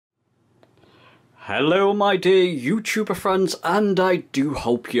Hello my dear YouTuber friends, and I do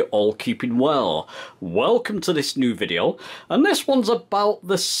hope you're all keeping well. Welcome to this new video, and this one's about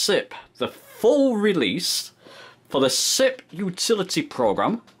the SIP, the full release for the SIP utility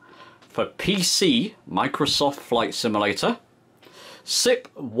program for PC, Microsoft Flight Simulator, SIP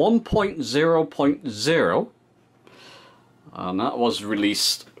 1.0.0, and that was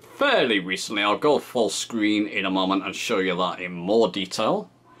released fairly recently. I'll go full screen in a moment and show you that in more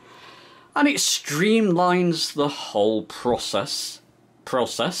detail. And it streamlines the whole process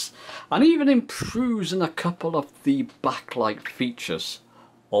and even improves in a couple of the backlight features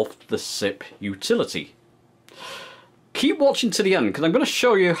of the SIP utility. Keep watching to the end because I'm going to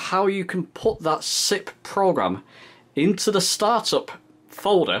show you how you can put that SIP program into the startup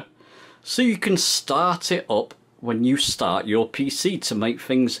folder so you can start it up when you start your PC to make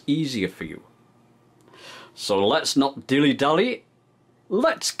things easier for you. So let's not dilly-dally.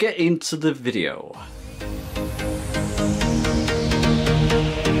 Let's get into the video.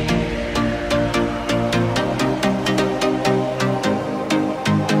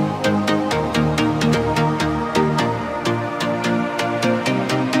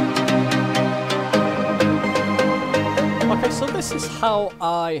 Okay, so this is how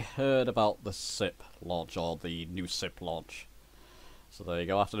I heard about the SIP launch, or the new SIP launch. So there you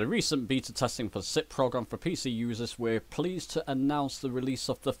go. After the recent beta testing for the SIP program for PC users, we're pleased to announce the release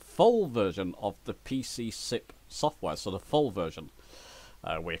of the full version of the PC SIP software, so the full version.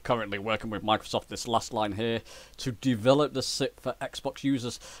 We're currently working with Microsoft, this last line here, to develop the SIP for Xbox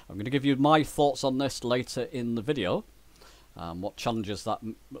users. I'm going to give you my thoughts on this later in the video, what challenges that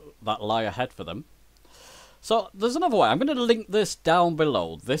lie ahead for them. So there's another way. I'm going to link this down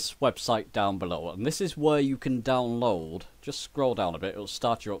below, this website down below, and this is where you can download. Just scroll down a bit, it'll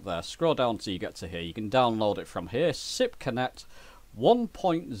start you up there. Scroll down till you get to here. You can download it from here, SIP Connect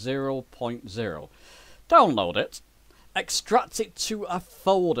 1.0.0. Download it, extract it to a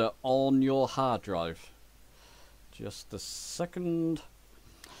folder on your hard drive. Just a second.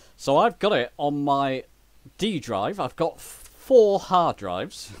 So I've got it on my D drive. I've got 4 hard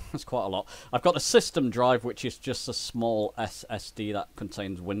drives. That's quite a lot. I've got a system drive, which is just a small SSD that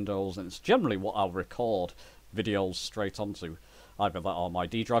contains Windows, and it's generally what I'll record videos straight onto, either that or my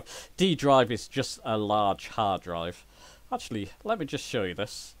D drive. D drive is just a large hard drive. Actually, let me just show you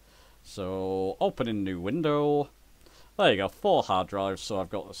this. So open a new window. There you go, 4 hard drives. So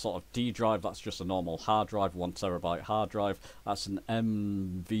I've got a sort of D drive, that's just a normal hard drive, 1 terabyte hard drive. That's an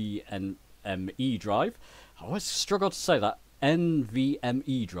NVMe drive. I always struggle to say that.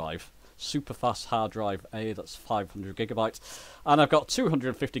 NVMe drive, super fast hard drive A, that's 500 gigabytes, and I've got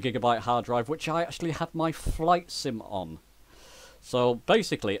 250 gigabyte hard drive, which I actually had my flight sim on. So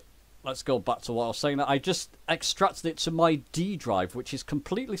basically, let's go back to what I was saying. I just extracted it to my D drive, which is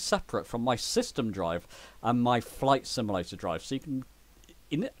completely separate from my system drive and my flight simulator drive. So you can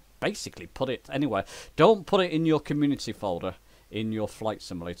basically put it anywhere. Don't put it in your community folder in your flight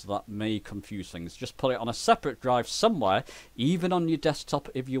simulator. That may confuse things. Just put it on a separate drive somewhere, even on your desktop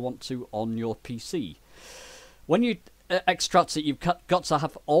if you want to, on your PC. When you extract it, you've got to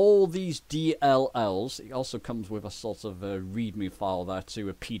have all these DLLs. It also comes with a sort of a README file there too,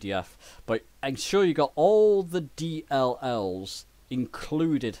 a PDF, but ensure you got all the DLLs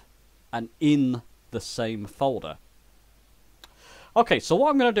included and in the same folder. Okay, so what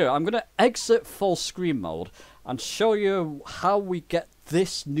I'm going to do, I'm going to exit full screen mode and show you how we get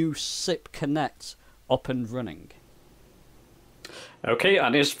this new SIP Connect up and running. Okay,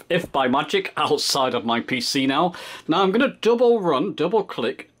 and if by magic outside of my PC now. Now I'm going to double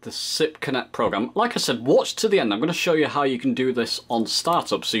click the SIP Connect program. Like I said, watch to the end. I'm going to show you how you can do this on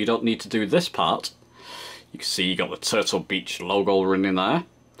startup, so you don't need to do this part. You can see you got the Turtle Beach logo running there.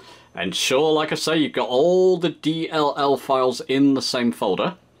 And sure, like I say, you've got all the DLL files in the same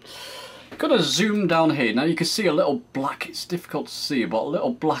folder. Got to zoom down here. Now you can see a little black, it's difficult to see, but a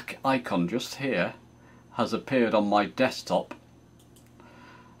little black icon just here has appeared on my desktop.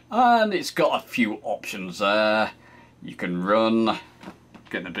 And it's got a few options there. You can run,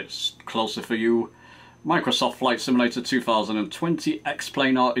 getting a bit closer for you, Microsoft Flight Simulator 2020,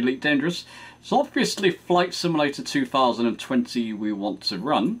 X-Plane or Elite Dangerous. So obviously Flight Simulator 2020 we want to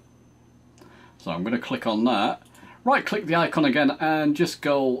run. So I'm going to click on that, right click the icon again and just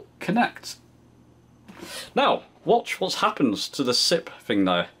go connect. Now watch what happens to the SIP thing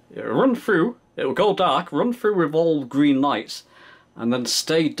there. It'll run through, it'll go dark, run through with all green lights, and then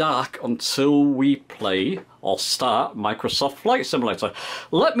stay dark until we play or start Microsoft Flight Simulator.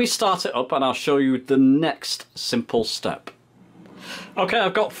 Let me start it up and I'll show you the next simple step. Okay,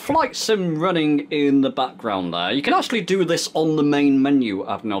 I've got Flight Sim running in the background there. You can actually do this on the main menu,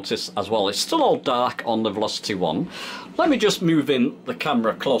 I've noticed as well. It's still all dark on the Velocity one. Let me just move in the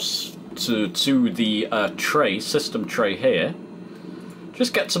camera close to the tray, system tray here.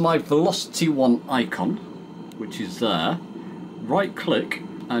 Just get to my Velocity one icon, which is there. Right click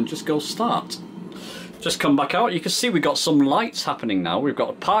and just go start. Just come back out. You can see we've got some lights happening now. We've got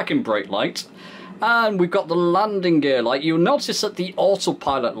a parking brake light. And we've got the landing gear light. You'll notice that the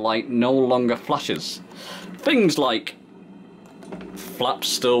autopilot light no longer flashes. Things like flaps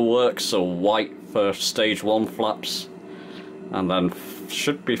still work, so white for stage 1 flaps. And then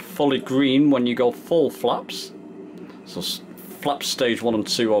should be fully green when you go full flaps. So flaps stage 1 and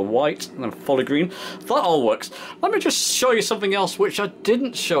 2 are white, and then fully green. That all works. Let me just show you something else which I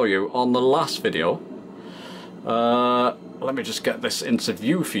didn't show you on the last video. Let me just get this into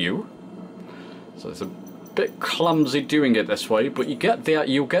view for you. So it's a bit clumsy doing it this way, but you'll get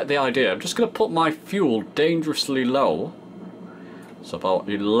the idea. I'm just going to put my fuel dangerously low. So about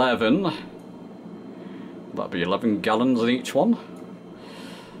 11. That'd be 11 gallons in each one.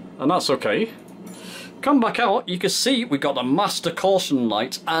 And that's okay. Come back out, you can see we've got the master caution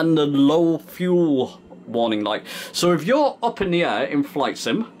light and the low fuel warning light. So if you're up in the air in Flight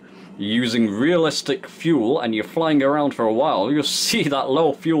Sim, using realistic fuel and you're flying around for a while, you'll see that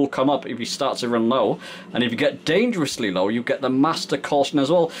low fuel come up if you start to run low, and if you get dangerously low you get the master caution as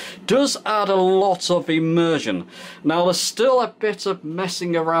well. Does add a lot of immersion. Now there's still a bit of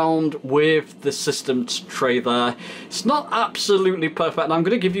messing around with the system tray there. It's not absolutely perfect, and I'm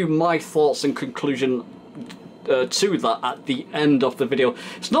going to give you my thoughts and conclusion to that at the end of the video.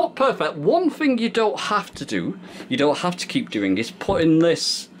 It's not perfect. One thing you don't have to do, you don't have to keep doing, is put in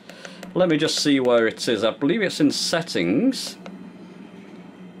this. Let me just see where it is. I believe it's in settings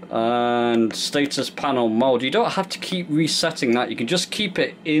and status panel mode. You don't have to keep resetting that. You can just keep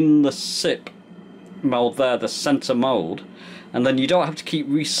it in the SIP mode there, the center mode, and then you don't have to keep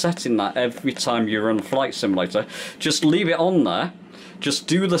resetting that every time you run Flight Simulator. Just leave it on there. Just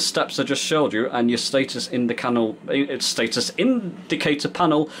do the steps I just showed you, and your status indicator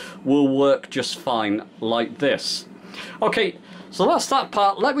panel will work just fine like this. Okay. So that's that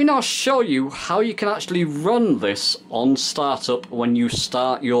part. Let me now show you how you can actually run this on startup when you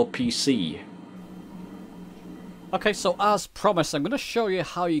start your PC. Okay, so as promised, I'm going to show you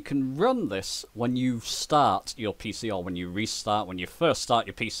how you can run this when you start your PC, or when you restart, when you first start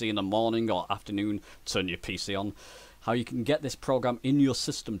your PC in the morning or afternoon, turn your PC on, how you can get this program in your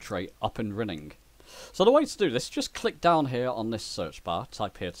system tray up and running. So the way to do this, just click down here on this search bar,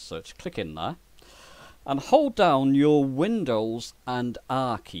 type here to search, click in there, and hold down your Windows and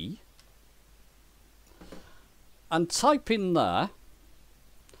R key and type in there,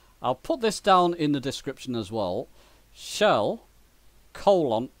 I'll put this down in the description as well, shell :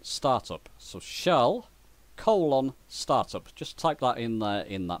 startup. So shell : startup. Just type that in there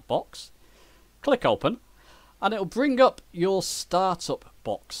in that box, click open, and it'll bring up your startup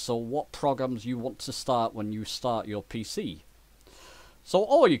box, so what programs you want to start when you start your PC. So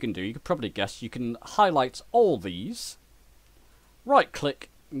all you can do, you could probably guess, you can highlight all these, right click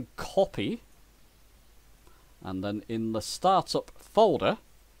and copy, and then in the startup folder,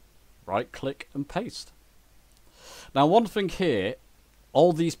 right click and paste. Now one thing here,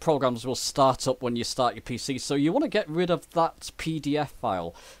 all these programs will start up when you start your PC, so you want to get rid of that PDF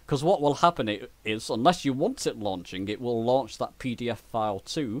file, because what will happen is, unless you want it launching, it will launch that PDF file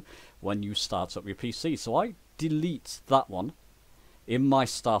too when you start up your PC. So I delete that one in my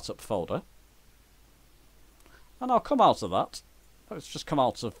startup folder, and I'll come out of that. Let's just come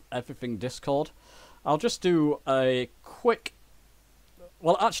out of everything Discord. I'll just do a quick,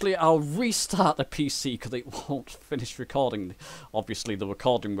 well actually I'll restart the PC because it won't finish recording. Obviously the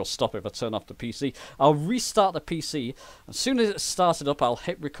recording will stop if I turn off the PC. I'll restart the PC. As soon as it's started up, I'll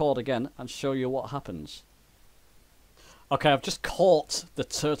hit record again and show you what happens. Okay, I've just caught the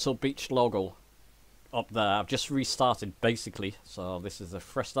Turtle Beach logo up there. I've just restarted basically, so this is a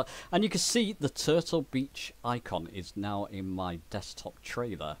fresh start, and you can see the Turtle Beach icon is now in my desktop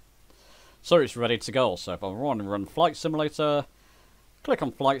tray there, so it's ready to go. So if I want to run Flight Simulator, click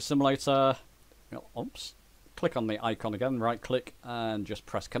on Flight Simulator, oops, click on the icon again, right click and just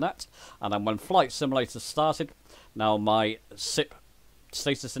press connect, and then when Flight Simulator started, now my SIP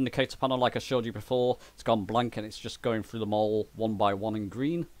status indicator panel, like I showed you before, it's gone blank and it's just going through them all one by one in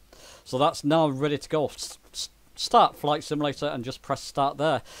green. So that's now ready to go. Start Flight Simulator and just press start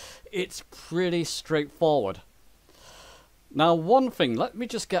there. It's pretty straightforward. Now one thing, let me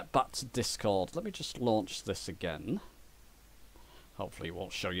just get back to Discord. Let me just launch this again. Hopefully it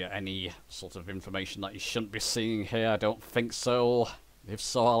won't show you any sort of information that you shouldn't be seeing here. I don't think so. If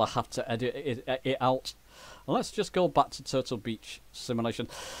so, I'll have to edit it out. Let's just go back to Turtle Beach Simulation.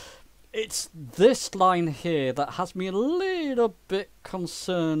 It's this line here that has me a little bit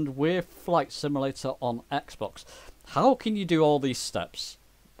concerned with Flight Simulator on Xbox. How can you do all these steps?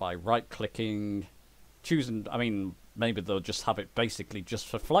 By right-clicking, choosing, I mean, maybe they'll just have it basically just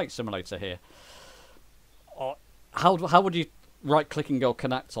for Flight Simulator here. Or how would you right-click and go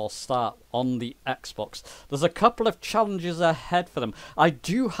connect or start on the Xbox? There's a couple of challenges ahead for them. I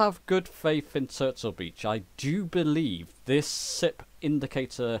do have good faith in Turtle Beach. I do believe this SIP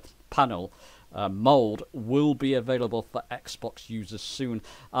indicator panel mode will be available for Xbox users soon.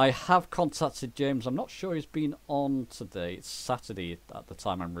 I have contacted James. I'm not sure he's been on today. It's Saturday at the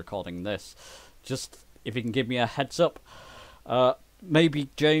time I'm recording this. Just if he can give me a heads up. Maybe,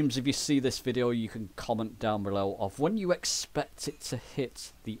 James, if you see this video, you can comment down below of when you expect it to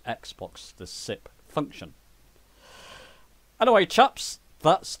hit the Xbox, the SIP function. Anyway, chaps,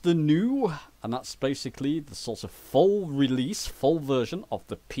 that's the new, and that's basically the sort of full release, full version of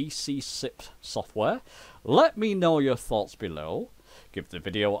the PC SIP software. Let me know your thoughts below. Give the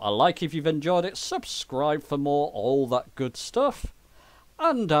video a like if you've enjoyed it. Subscribe for more, all that good stuff.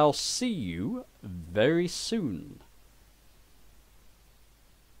 And I'll see you very soon.